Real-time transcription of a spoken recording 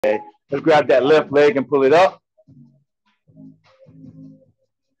Okay. Let's grab that left leg and pull it up.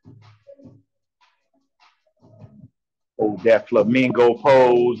 Hold that flamingo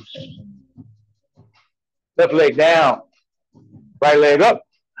pose. Left leg down. Right leg up.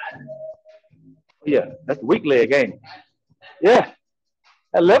 Yeah, that's the weak leg, ain't it? Yeah.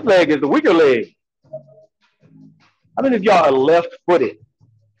 That left leg is the weaker leg. How many of y'all are left-footed?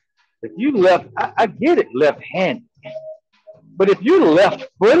 If you I get it, left-handed. But if you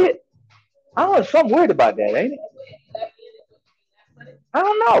left-footed, I don't know, something weird about that, ain't it? I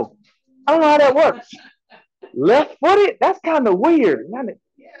don't know. I don't know how that works. Left-footed? That's kind of weird.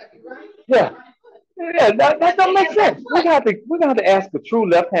 Yeah. Yeah, that don't make sense. We're gonna have to ask a true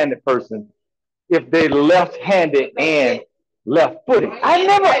left-handed person if they're left-handed and left-footed. I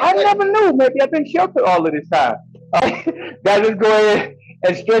never knew. Maybe I've been sheltered all of this time. All right, guys, let's go ahead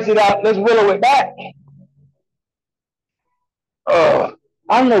and stretch it out. Let's willow it back. I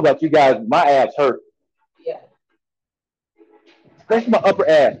don't know about you guys. My abs hurt. That's my upper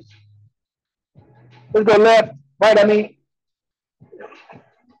abs. Let's go left, right. Let's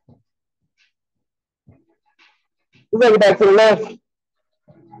take it back to the left.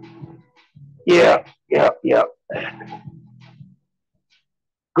 Yeah.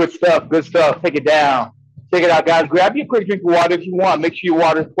 Good stuff. Take it down. Check it out, guys. Grab your quick drink of water if you want. Make sure your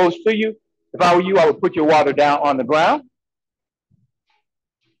water is close to you. If I were you, I would put your water down on the ground.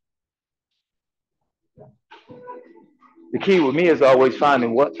 The key with me is always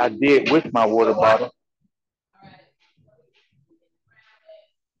finding what I did with my water bottle.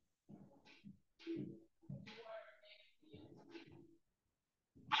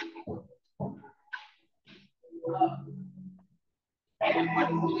 I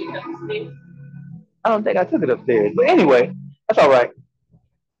don't think I took it upstairs. But anyway, that's all right.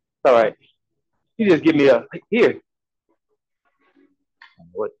 It's all right. You just give me a here.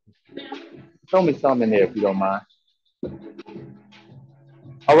 What? Throw me some in there if you don't mind.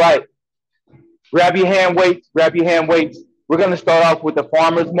 All right. Grab your hand weights. We're going to start off with the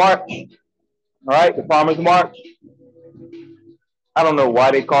farmer's march. All right, the farmer's march. I don't know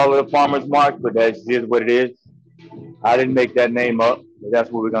why they call it a farmer's march, but that is what it is. I didn't make that name up, but that's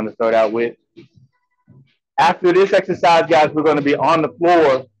what we're going to start out with. After this exercise, guys, we're going to be on the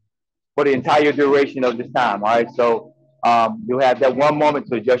floor for the entire duration of this time. All right, so you'll have that one moment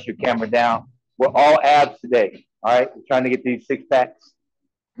to adjust your camera down. We're all abs today. All right, we're trying to get these 6-packs,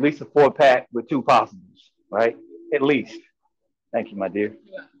 at least a 4-pack with 2 possibles. Right, at least. Thank you, my dear.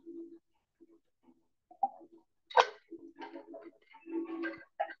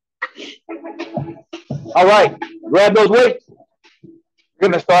 All right, grab those weights. We're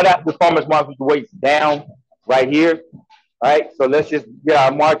going to start out the farmer's march with the weights down right here. All right, so let's just get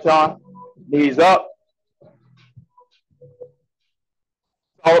our march on. Knees up.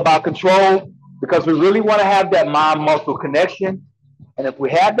 It's all about control because we really want to have that mind-muscle connection. And if we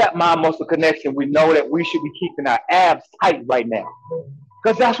have that mind-muscle connection, we know that we should be keeping our abs tight right now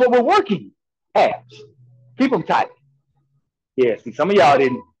because that's what we're working. Abs. Keep them tight. Yeah, see, some of y'all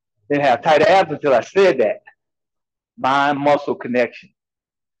didn't have tight abs until I said that. Mind-muscle connection.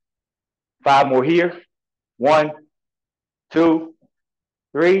 5 more here. 1, 2,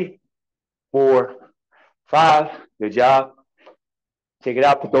 3, 4, 5. Good job. Take it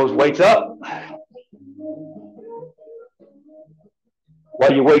out. Put those weights up.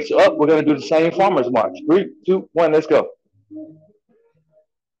 While your weights are up, we're going to do the same farmer's march. 3, 2, 1. Let's go.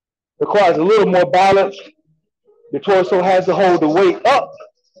 Requires a little more balance. The torso has to hold the weight up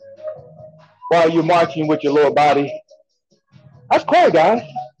while you're marching with your lower body. That's cool, guys.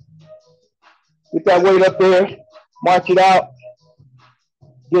 Get that weight up there. March it out.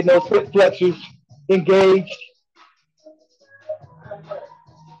 Getting those hip flexors engaged.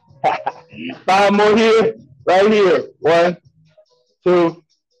 5 more here. Right here. 1, 2,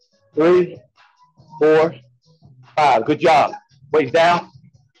 3, 4, 5. Good job. Weights down.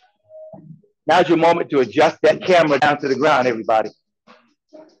 Now's your moment to adjust that camera down to the ground, everybody.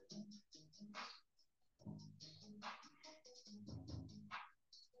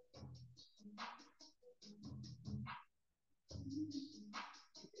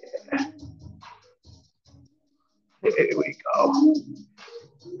 There we go.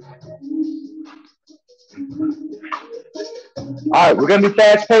 All right, we're going to be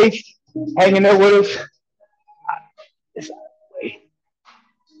fast-paced, hanging there with us.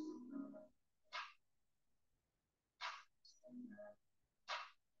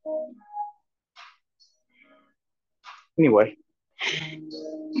 Anyway.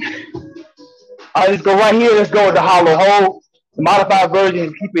 All right, let's go right here. Let's go with the hollow hold. The modified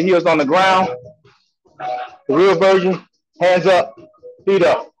version, keep your heels on the ground. The real version, hands up, feet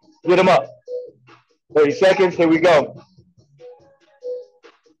up. Get them up. 30 seconds. Here we go.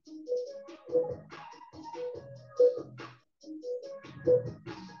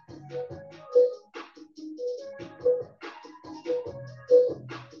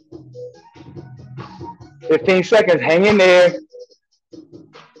 $15 seconds. Hang in there.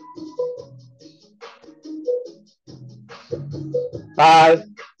 Five,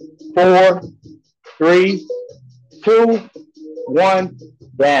 4, 3, 2, 1.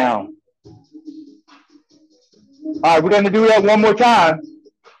 Down. All right, we're going to do that one more time.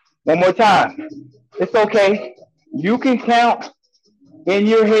 One more time. It's okay. You can count in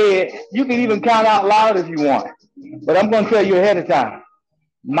your head. You can even count out loud if you want. But I'm going to tell you ahead of time.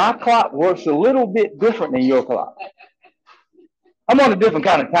 My clock works a little bit different than your clock. I'm on a different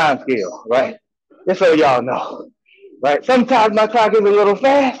kind of time scale, right? Just so y'all know, right? Sometimes my clock is a little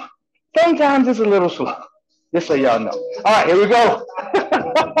fast. Sometimes it's a little slow. Just so y'all know. All right, here we go.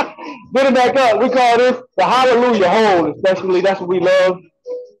 Get it back up. We call this the hallelujah hold, especially. That's what we love.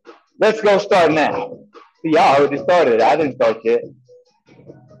 Let's go start now. See, y'all already started. I didn't start yet.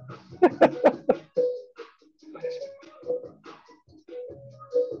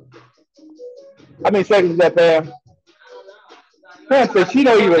 How many seconds is that, Pam? Pam said she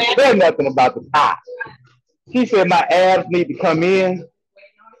don't even say nothing about the top. She said my abs need to come in.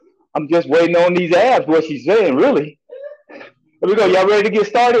 I'm just waiting on these abs, what she's saying, really. Here we go. Y'all ready to get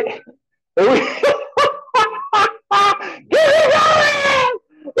started? Here we go. Get it going!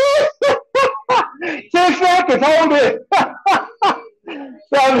 6 seconds. Hold it.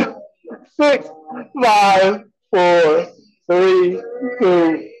 7, 6, 5, 4, 3,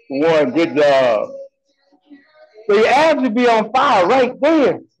 2, 1. Good job. So your abs would be on fire right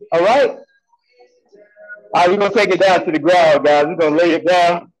there. All right? All right, we're going to take it down to the ground, guys. We're going to lay it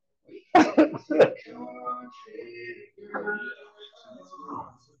down.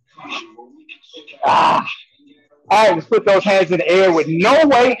 All right, let's put those hands in the air with no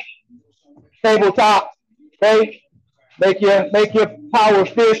weight. Tabletop. Okay? Make your power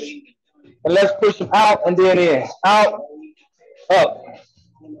fist. And let's push them out and then in. Out. Up.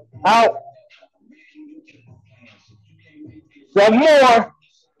 Out. 7 more.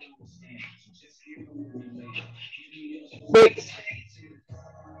 6,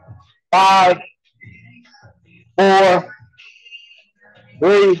 5, 4,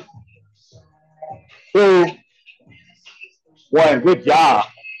 3, 2, 1. Good job.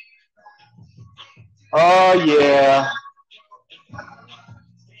 Oh, yeah.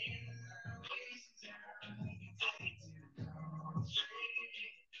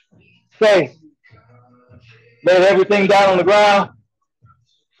 Okay. Lay everything down on the ground.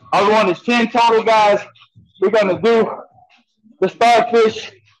 All we want is 10 total, guys. We're going to do the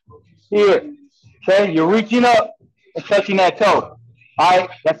starfish here. Okay, you're reaching up and touching that toe. All right,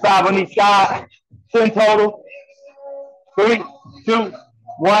 that's 5 on each side. 10 total. 3, 2,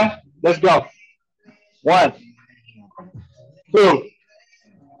 1. Let's go. 1, 2,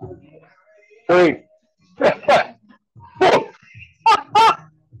 3. 4.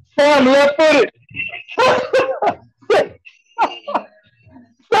 Sam, left footed. 6,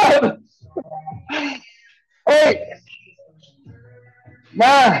 7, 8,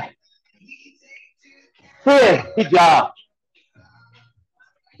 9, 10. Good job.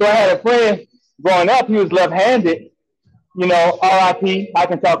 So I had a friend growing up, he was left-handed. You know, RIP, I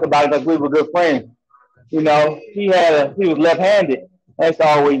can talk about it because we were good friends. You know, he was left-handed. I used to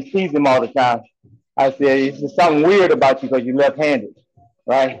always tease him all the time. I said, it's just something weird about you because you're left-handed,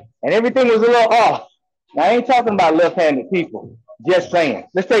 right? And everything was a little off. Now, I ain't talking about left-handed people. Just saying.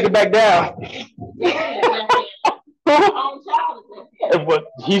 Let's take it back down. But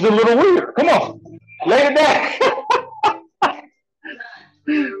he's a little weird. Come on. Lay it down.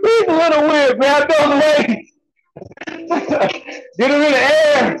 He's a little weird. Grab those legs. Get him in the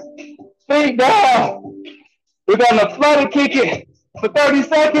air. Feet down. We're going to flutter kick it for 30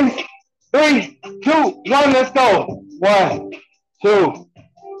 seconds. 3, 2, 1. Let's go. 1, 2,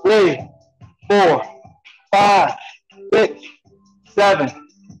 3, 4, 5, 6, 7,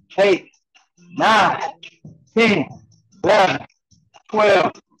 8, 9, 10, 11,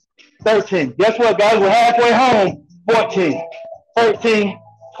 12, 13. Guess what, guys? We're halfway home. 14, 13,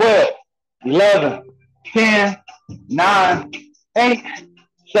 12, 11, 10, 9, 8,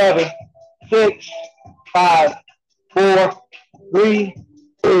 7, 6, 5, 4, 3,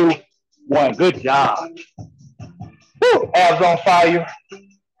 2, 1. Good job. Woo, abs on fire.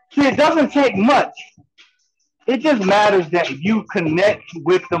 See, it doesn't take much. It just matters that you connect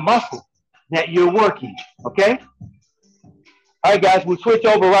with the muscle that you're working, okay? All right, guys, we'll switch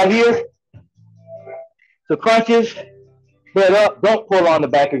over right here to crunches. Spread up. Don't pull on the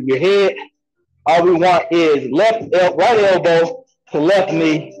back of your head. All we want is right elbow to left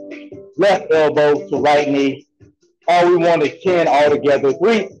knee, left elbow to right knee. All we want is 10 all together.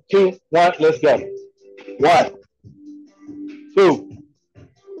 3, 2, 1, let's go. 1, 2,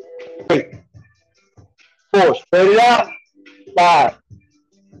 3, 4. Spread it out. 5,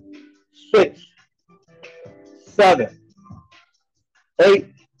 6, 7, 8,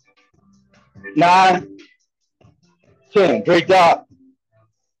 9, 10. Great job.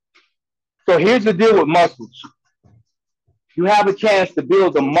 So here's the deal with muscles. You have a chance to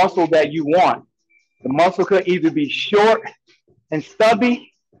build the muscle that you want. The muscle could either be short and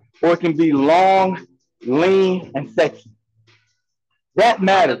stubby, or it can be long, lean, and sexy. That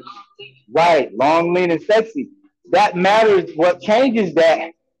matters. Right, long, lean, and sexy. That matters. What changes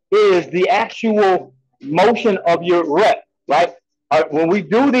that is the actual motion of your rep, right? When we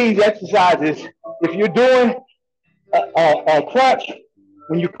do these exercises, if you're doing a crunch,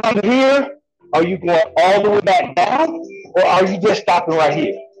 when you come here, are you going all the way back down, or are you just stopping right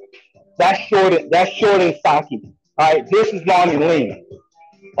here? That's short and stocky. All right, this is long and lean.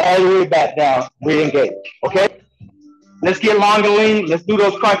 All the way back down, re-engage. Okay? Let's get long and lean. Let's do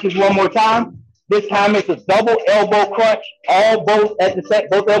those crunches one more time. This time it's a double elbow crunch, both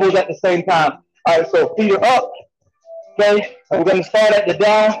elbows at the same time. All right, so feet are up. Okay, and we're going to start at the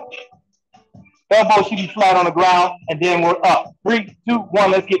down. Elbow should be flat on the ground, and then we're up. 3, 2,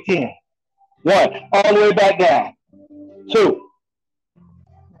 1. Let's get 10. 1, all the way back down. 2,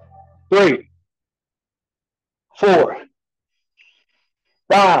 3, 4,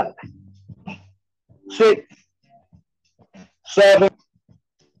 5, 6, 7,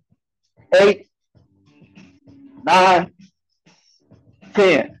 8, 9,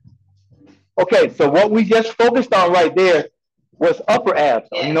 10. Okay, so what we just focused on right there was upper abs.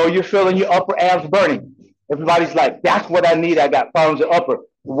 You know, you're feeling your upper abs burning. Everybody's like, that's what I need. I got problems with upper.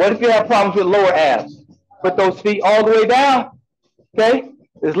 What if you have problems with lower abs? Put those feet all the way down. Okay,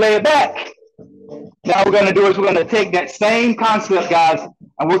 just lay it back. Now we're going to do is we're going to take that same concept, guys,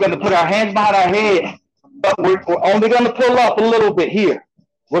 and we're going to put our hands behind our head, but we're only going to pull up a little bit here.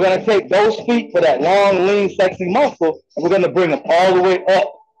 We're going to take those feet for that long, lean, sexy muscle, and we're going to bring them all the way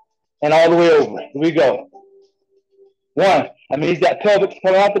up and all the way over. Here we go. 1, that means that pelvic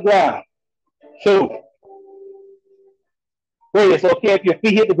coming off the ground. 2, 3, it's okay if your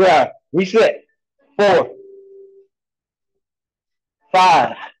feet hit the ground. Reset. 4,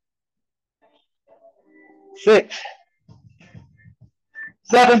 5, 6,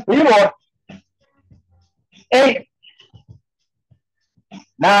 7, 3 more. 8,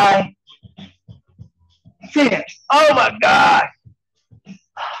 9, 10. Oh my God.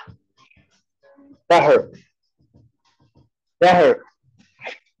 That hurt. That hurt.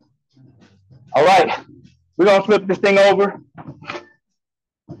 All right. We're going to flip this thing over.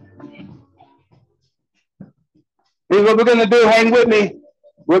 Here's what we're going to do. Hang with me.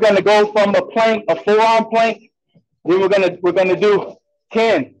 We're going to go from a plank, a forearm plank. Then we're going to do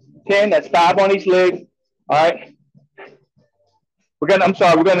 10. 10, that's 5 on each leg. All right. We're going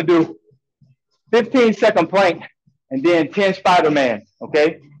to do 15-second plank and then 10 Spider-Man.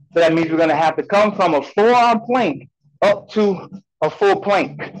 Okay. So that means we're going to have to come from a forearm plank up to a full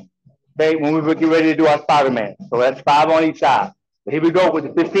plank. Okay, when we get ready to do our Spider-Man. So that's 5 on each side. So here we go with the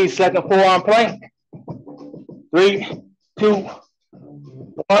 15-second forearm plank. 3, 2,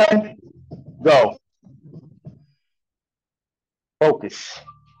 1, go. Focus.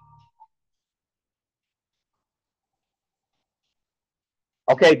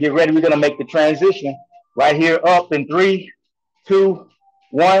 Okay, get ready. We're going to make the transition right here up in 3, 2,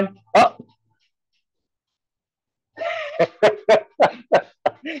 1, up.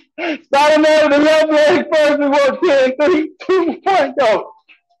 Spider-Man with the left leg first. We want 10, 3, 2, 1, go.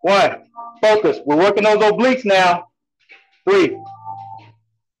 1, focus. We're working those obliques now. 3,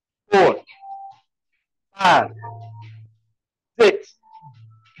 4, 5, 6,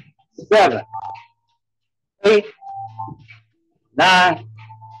 7, 8, 9,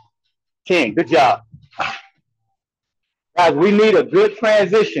 10. Good job. Guys, we need a good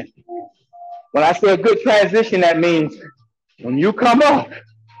transition. When I say a good transition, that means when you come up,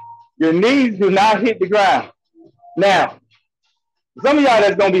 your knees do not hit the ground. Now, some of y'all,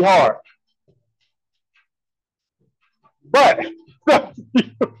 that's going to be hard. But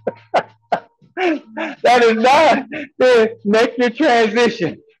that is not to make your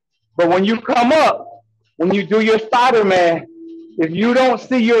transition. But when you come up, when you do your Spider-Man, if you don't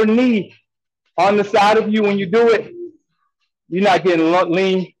see your knee on the side of you when you do it, you're not getting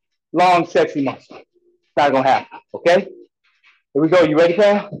lean, long, sexy muscle. It's not going to happen, okay? Here we go. You ready,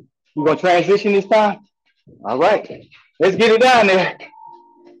 Pam? We're going to transition this time? All right. Let's get it down there.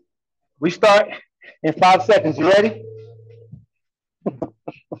 We start in 5 seconds. You ready?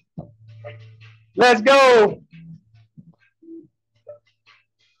 Let's go.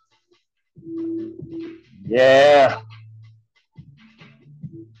 Yeah.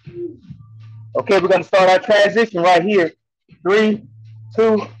 Okay, we're going to start our transition right here. 3,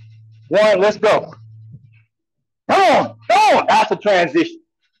 2, 1, let's go. Come on. That's a transition.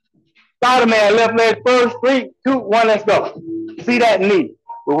 Spider-Man, left leg first. 3, 2, 1, let's go. See that knee?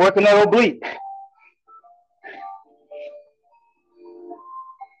 We're working that oblique.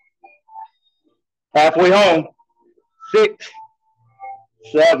 Halfway home. 6,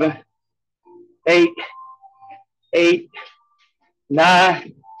 7, 8, 8,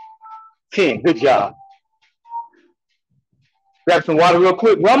 9, 10. Good job. Grab some water real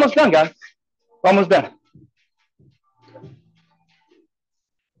quick. We're almost done, guys. We're almost done.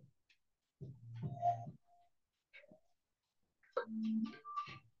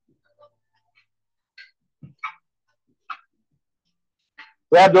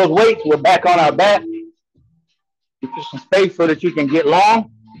 Grab those weights. We're back on our back. Get you some space so that you can get long.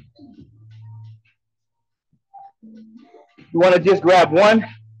 You want to just grab one.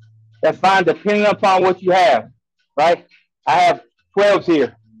 That's fine, depending upon what you have, right? I have 12s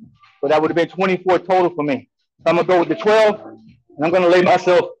here, so that would have been 24 total for me. So I'm going to go with the 12, and I'm going to lay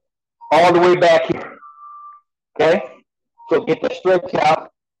myself all the way back here, okay? So get the stretch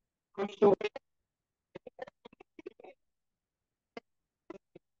out. Push the weight.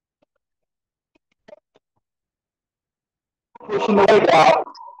 Pushing the weight out.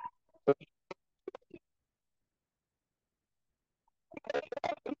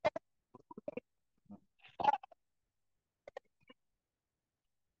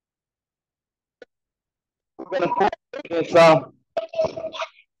 We're going to push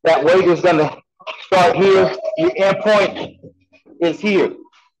that weight is going to start here. Your end point is here.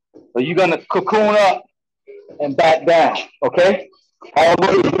 So you're going to cocoon up and back down, okay?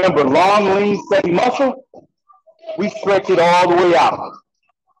 Always remember, long, lean, steady muscle. We stretch it all the way out.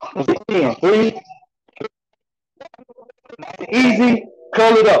 3, easy,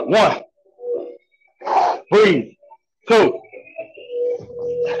 curl it up. 1, breathe. 2,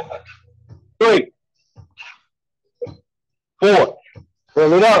 3, 4,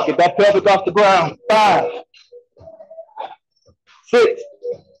 curl it up. Get that pelvic off the ground. 5, 6,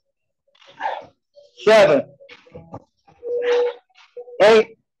 7,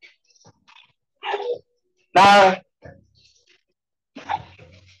 8, 9,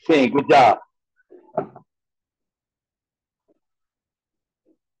 10. Good job.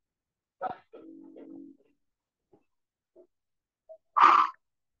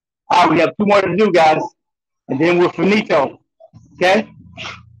 All right, we have 2 more to do, guys, and then we're finito. Okay?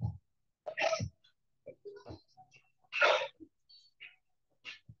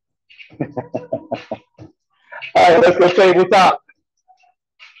 All right, let's go tabletop.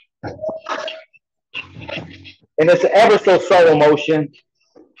 And it's an ever so subtle motion,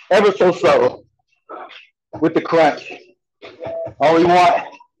 ever so subtle with the crunch. All we want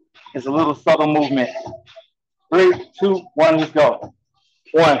is a little subtle movement. 3, 2, 1, let's go.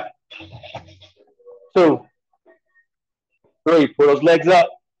 1, 2, 3. Pull those legs up.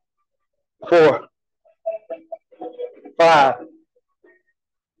 4, 5,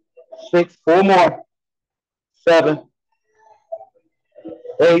 6. 4 more. 7,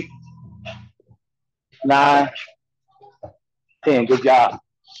 8, 9, 10. Good job.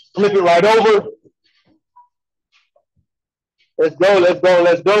 Flip it right over. Let's go, let's go,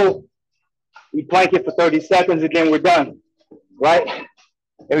 let's go. We plank it for 30 seconds and then we're done. Right?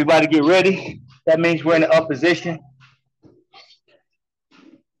 Everybody get ready. That means we're in an up position.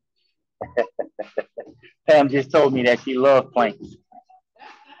 Pam just told me that she loves planks.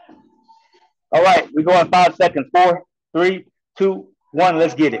 All right, we go in 5 seconds. 4, 3, 2, 1.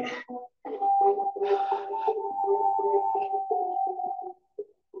 Let's get it.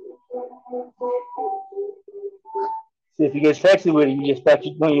 See if you get sexy with it. You just start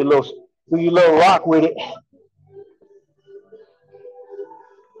doing your little rock with it.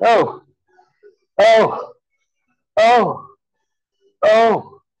 Oh, oh, oh,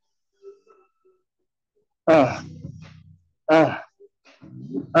 oh.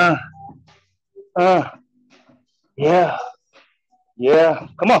 Yeah, yeah.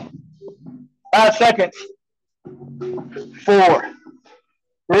 Come on. 5 seconds. 4,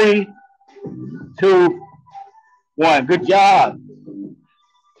 3, 2, 1. Good job.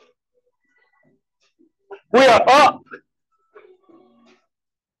 We are up.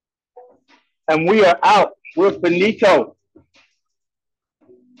 And we are out. We're finito.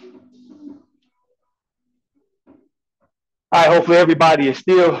 All right, hopefully everybody is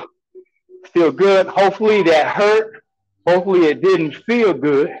still good. Hopefully that hurt. Hopefully it didn't feel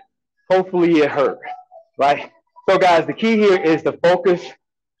good. Hopefully it hurt, right? So guys, the key here is to focus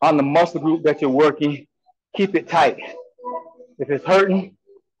on the muscle group that you're working. Keep it tight. If it's hurting,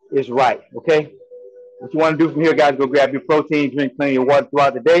 it's right, okay? What you want to do from here, guys, go grab your protein, drink plenty of water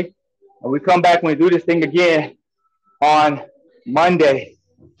throughout the day. And we come back when we do this thing again on Monday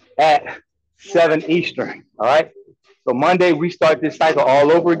at 7 Eastern, all right? So Monday, we start this cycle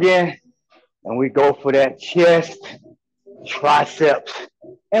all over again, and we go for that chest, triceps,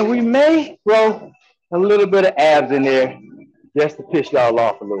 and we may throw a little bit of abs in there just to piss y'all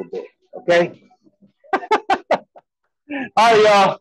off a little bit, okay? All right, y'all.